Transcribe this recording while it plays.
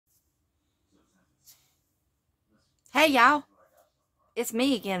Hey y'all, it's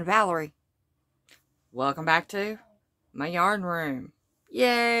me again, Valerie. Welcome back to my yarn room.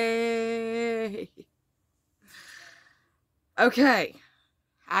 Yay! Okay,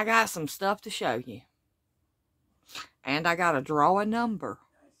 I got some stuff to show you. And I gotta draw a number.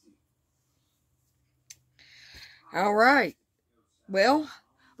 Alright, well,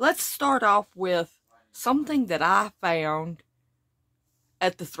 let's start off with something that I found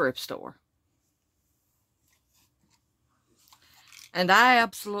at the thrift store. And I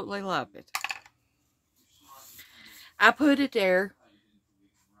absolutely love it. I put it there.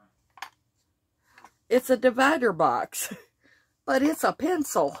 It's a divider box, but it's a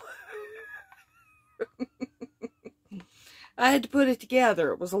pencil. I had to put it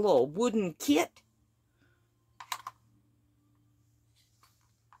together. It was a little wooden kit.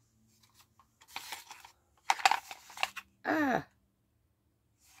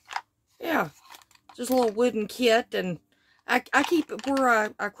 Yeah, just a little wooden kit, and I keep it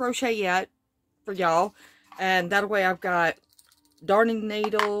where I crochet at for y'all, and that way I've got darning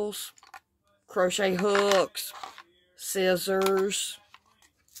needles, crochet hooks, scissors,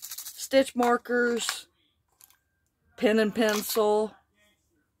 stitch markers, pen and pencil.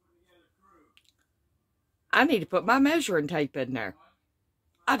 I need to put my measuring tape in there.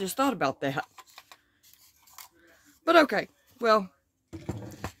 I just thought about that. But okay, well,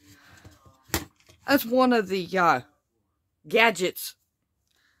 that's one of the gadgets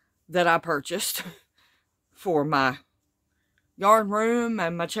that I purchased for my yarn room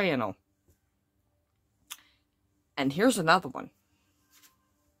and my channel. And here's another one.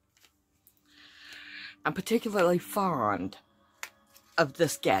 I'm particularly fond of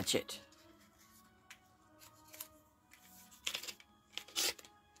this gadget.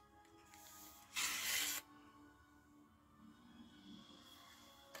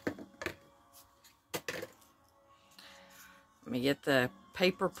 Let me get the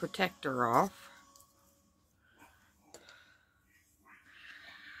paper protector off.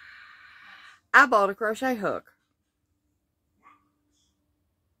 I bought a crochet hook.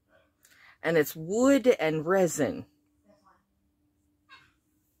 And it's wood and resin.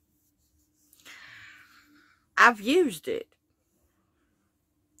 I've used it.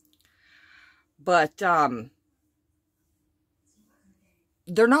 But they're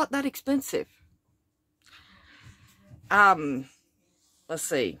not that expensive. Let's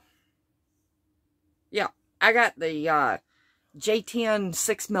see. Yeah, I got the J10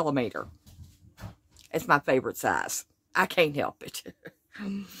 6mm. It's my favorite size. I can't help it.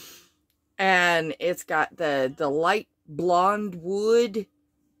 And it's got the light blonde wood,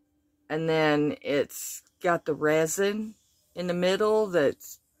 and then it's got the resin in the middle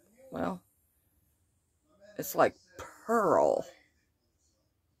that's, well, it's like pearl.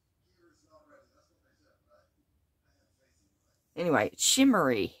 Anyway, it's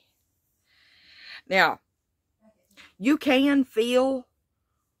shimmery. Now, you can feel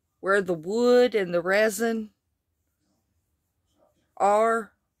where the wood and the resin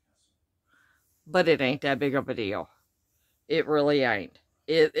are, but it ain't that big of a deal. It really ain't.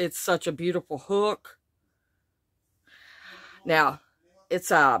 It's such a beautiful hook. Now, it's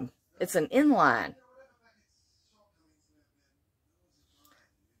an inline.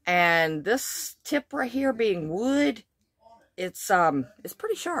 And this tip right here being wood, it's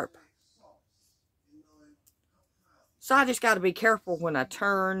pretty sharp. So I just got to be careful when I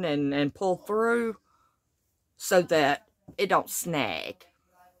turn and pull through so that it don't snag.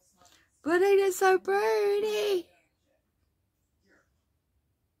 But it is so pretty.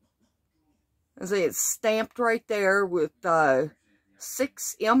 See, it's stamped right there with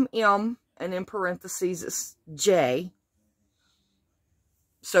 6mm, and in parentheses it's J,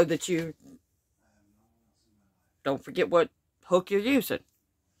 so that you don't forget what hook you're using.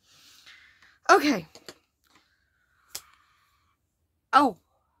 Okay. Oh,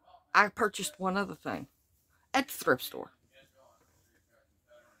 I purchased one other thing at the thrift store.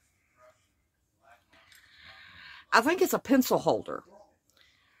 I think it's a pencil holder,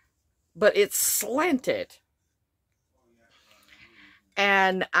 but it's slanted.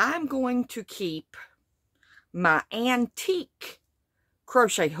 And I'm going to keep my antique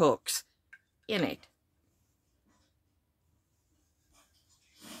crochet hooks in it.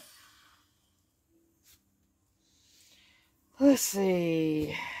 Let's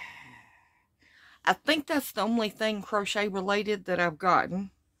see. I think that's the only thing crochet related that I've gotten.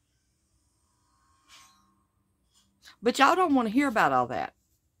 But y'all don't want to hear about all that.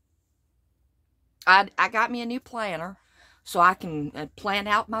 I got me a new planner so I can plan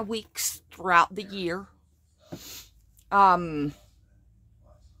out my weeks throughout the year.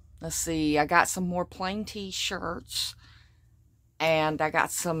 let's see, I got some more plain t-shirts, and I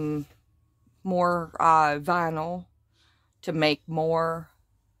got some more vinyl to make more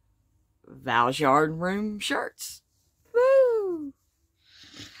valsyarnroom shirts. Woo!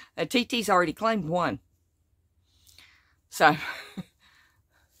 And TT's already claimed one. So,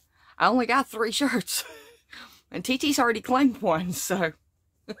 I only got 3 shirts. And TT's already claimed one, so.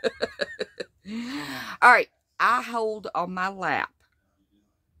 Alright, I hold on my lap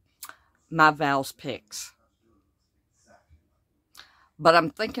my Val's picks. But I'm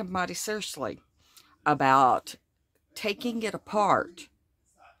thinking mighty seriously about taking it apart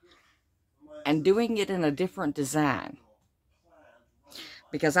and doing it in a different design.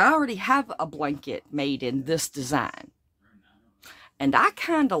 Because I already have a blanket made in this design. And I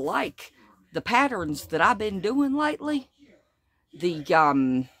kind of like the patterns that I've been doing lately.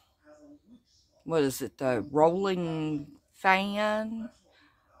 The, what is it, the rolling fan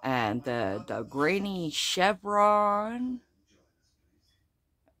and the granny chevron.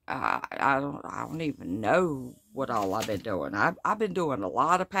 I don't even know what all I've been doing. I've been doing a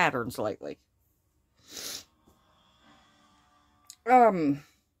lot of patterns lately. Yeah,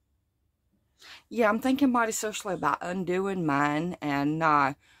 I'm thinking mighty seriously about undoing mine and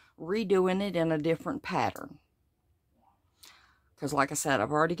redoing it in a different pattern. Because like I said,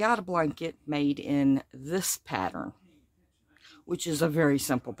 I've already got a blanket made in this pattern, which is a very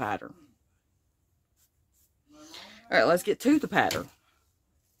simple pattern. Alright, let's get to the pattern.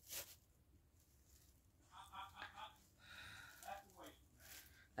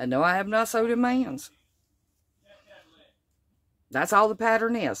 And no, I have not sewed in my hands. That's all the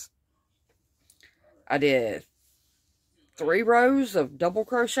pattern is. I did 3 rows of double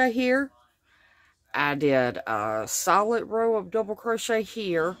crochet here. I did a solid row of double crochet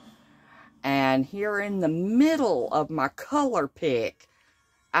here. And here in the middle of my color pick,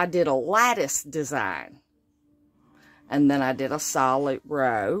 I did a lattice design. And then I did a solid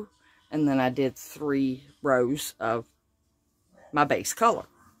row. And then I did 3 rows of my base color.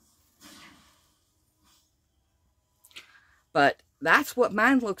 But that's what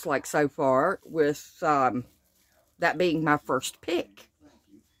mine looks like so far, with that being my first pick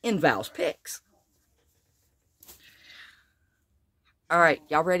in Val's Picks. Alright,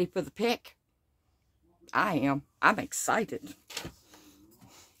 y'all ready for the pick? I am. I'm excited.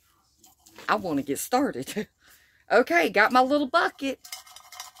 I want to get started. Okay, got my little bucket.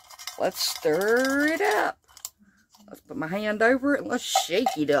 Let's stir it up. Let's put my hand over it and let's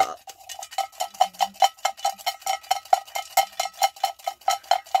shake it up.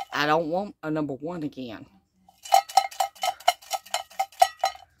 I don't want a number 1 again.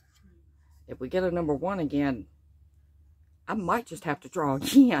 If we get a number 1 again, I might just have to draw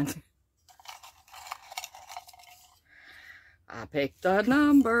again. I picked a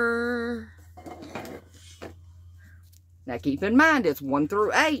number. Now keep in mind, it's 1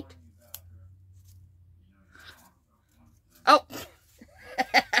 through 8. Oh!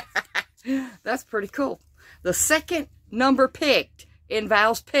 That's pretty cool. The second number picked in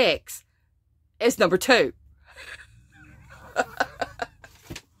Val's Picks is number 2.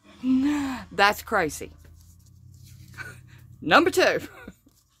 That's crazy. Number 2.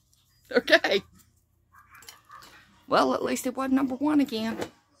 Okay. Well, at least it wasn't number 1 again.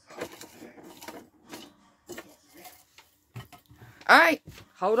 Alright,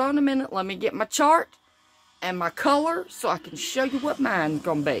 hold on a minute. Let me get my chart and my color so I can show you what mine's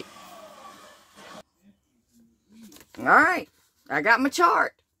gonna be. Alright, I got my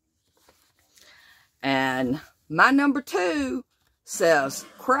chart. And my number 2 says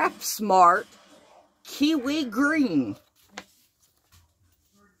Craft Smart Kiwi Green.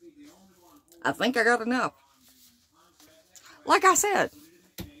 I think I got enough. Like I said,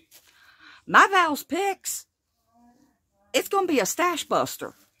 my Val's Picks, it's going to be a stash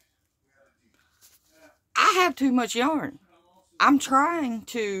buster. I have too much yarn. I'm trying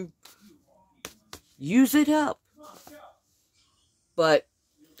to use it up. But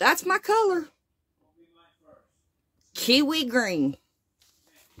that's my color. Kiwi green.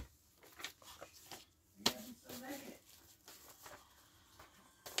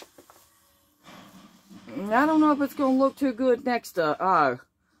 I don't know if it's going to look too good next to,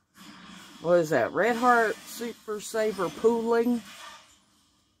 what is that? Red Heart Super Saver Pooling.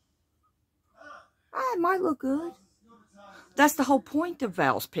 It might look good. That's the whole point of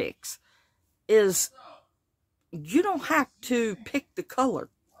Val's Picks. Is you don't have to pick the color.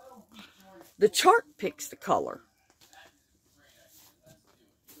 The chart picks the color.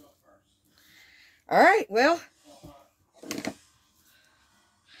 Alright, well,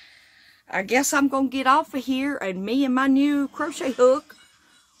 I guess I'm going to get off of here, and me and my new crochet hook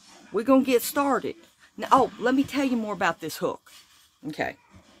we're going to get started. Now, oh, let me tell you more about this hook. Okay.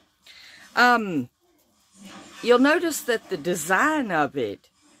 You'll notice that the design of it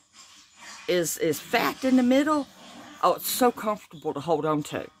is fat in the middle. Oh, it's so comfortable to hold on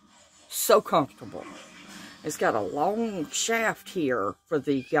to. So comfortable. It's got a long shaft here for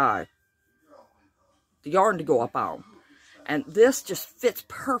the yarn to go up on. And this just fits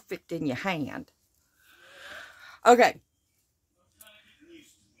perfect in your hand. Okay.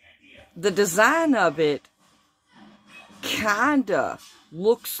 The design of it kinda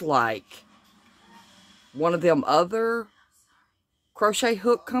looks like one of them other crochet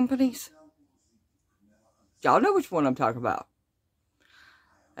hook companies. Y'all know which one I'm talking about.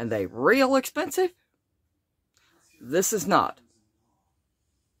 And they real expensive. This is not.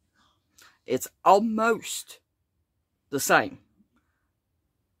 It's almost the same,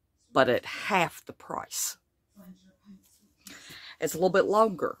 but at half the price. It's a little bit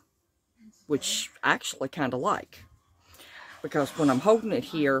longer, which I actually kind of like, because when I'm holding it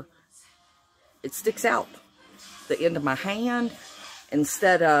here, it sticks out the end of my hand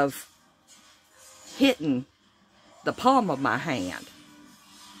instead of hitting the palm of my hand.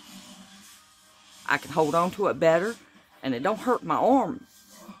 I can hold on to it better, and it don't hurt my arm,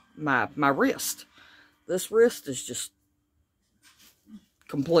 my wrist. This wrist is just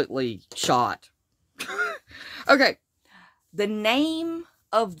completely shot. Okay, the name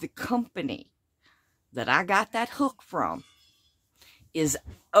of the company that I got that hook from is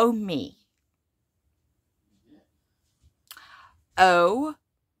Omi. O-M-M-I.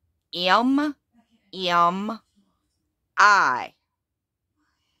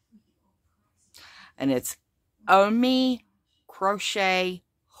 And it's Omi crochet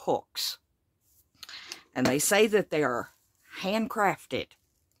hooks. And they say that they are handcrafted.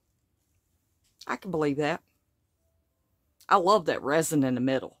 I can believe that. I love that resin in the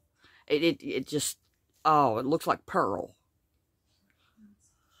middle. It just, oh, it looks like pearl.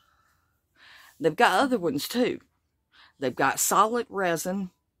 They've got other ones too. They've got solid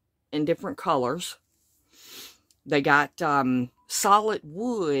resin in different colors. They got solid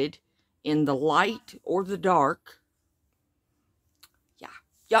wood in the light or the dark. Yeah,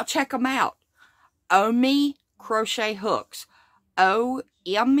 y'all check them out. Omi crochet hooks. O-M-M-I.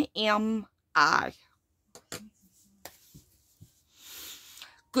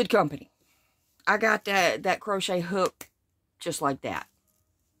 Good company. I got that crochet hook just like that.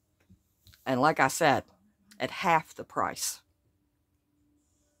 And like I said, at half the price.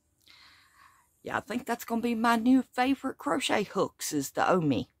 Yeah, I think that's going to be my new favorite crochet hooks, is the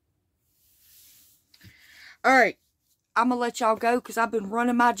Omi. Alright, I'm going to let y'all go because I've been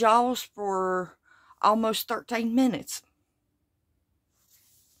running my jaws for almost 13 minutes.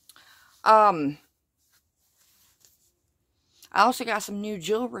 I also got some new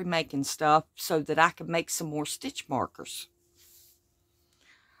jewelry making stuff so that I can make some more stitch markers.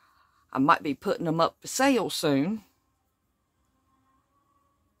 I might be putting them up for sale soon.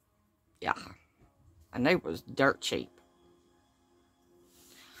 Yeah, and they was dirt cheap.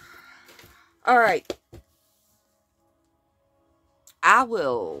 Alright. I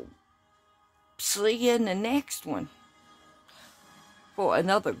will see you in the next one for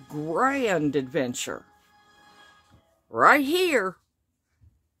another grand adventure. Right here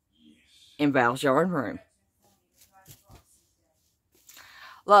in Val's Yarn Room.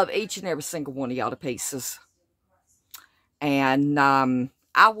 Love each and every single one of y'all to pieces. And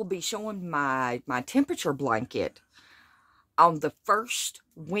I will be showing my temperature blanket on the first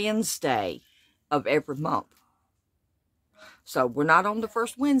Wednesday of every month. So we're not on the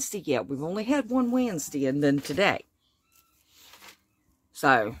first Wednesday yet. We've only had one Wednesday and then today.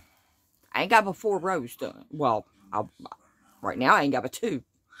 So I ain't got my 4 rows done. Well, right now I ain't got my 2.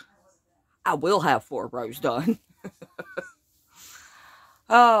 I will have 4 rows done.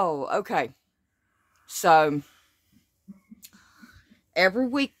 Oh, okay. So every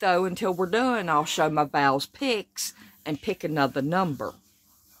week, though, until we're done, I'll show my Val's picks and pick another number.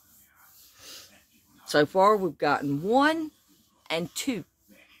 So far, we've gotten 1 and 2,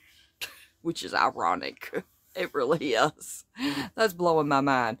 which is ironic. It really is. That's blowing my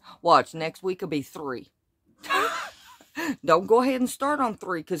mind. Watch, next week will be 3. Don't go ahead and start on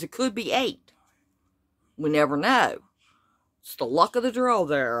 3, because it could be 8. We never know. It's the luck of the draw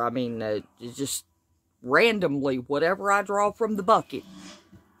there. I mean, it's just randomly whatever I draw from the bucket.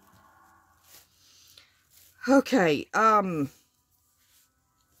 Okay, oh,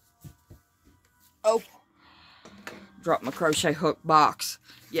 dropped my crochet hook box.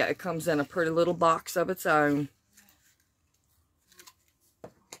 Yeah, it comes in a pretty little box of its own.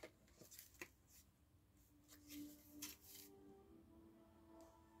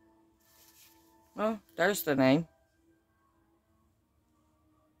 Well, there's the name.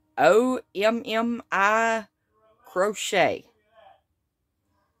 OMMI Crochet.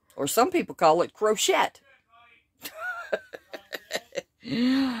 Or some people call it crochet.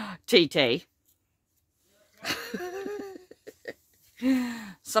 TT.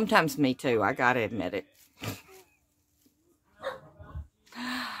 Sometimes me too, I gotta admit it.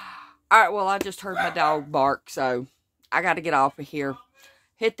 Alright, well, I just heard my dog bark, so I gotta get off of here.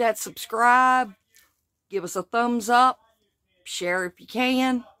 Hit that subscribe. Give us a thumbs up. Share if you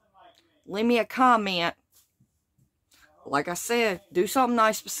can. Leave me a comment. Like I said, do something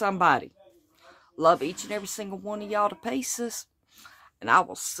nice for somebody. Love each and every single one of y'all to pieces. And I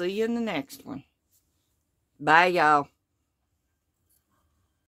will see you in the next one. Bye, y'all.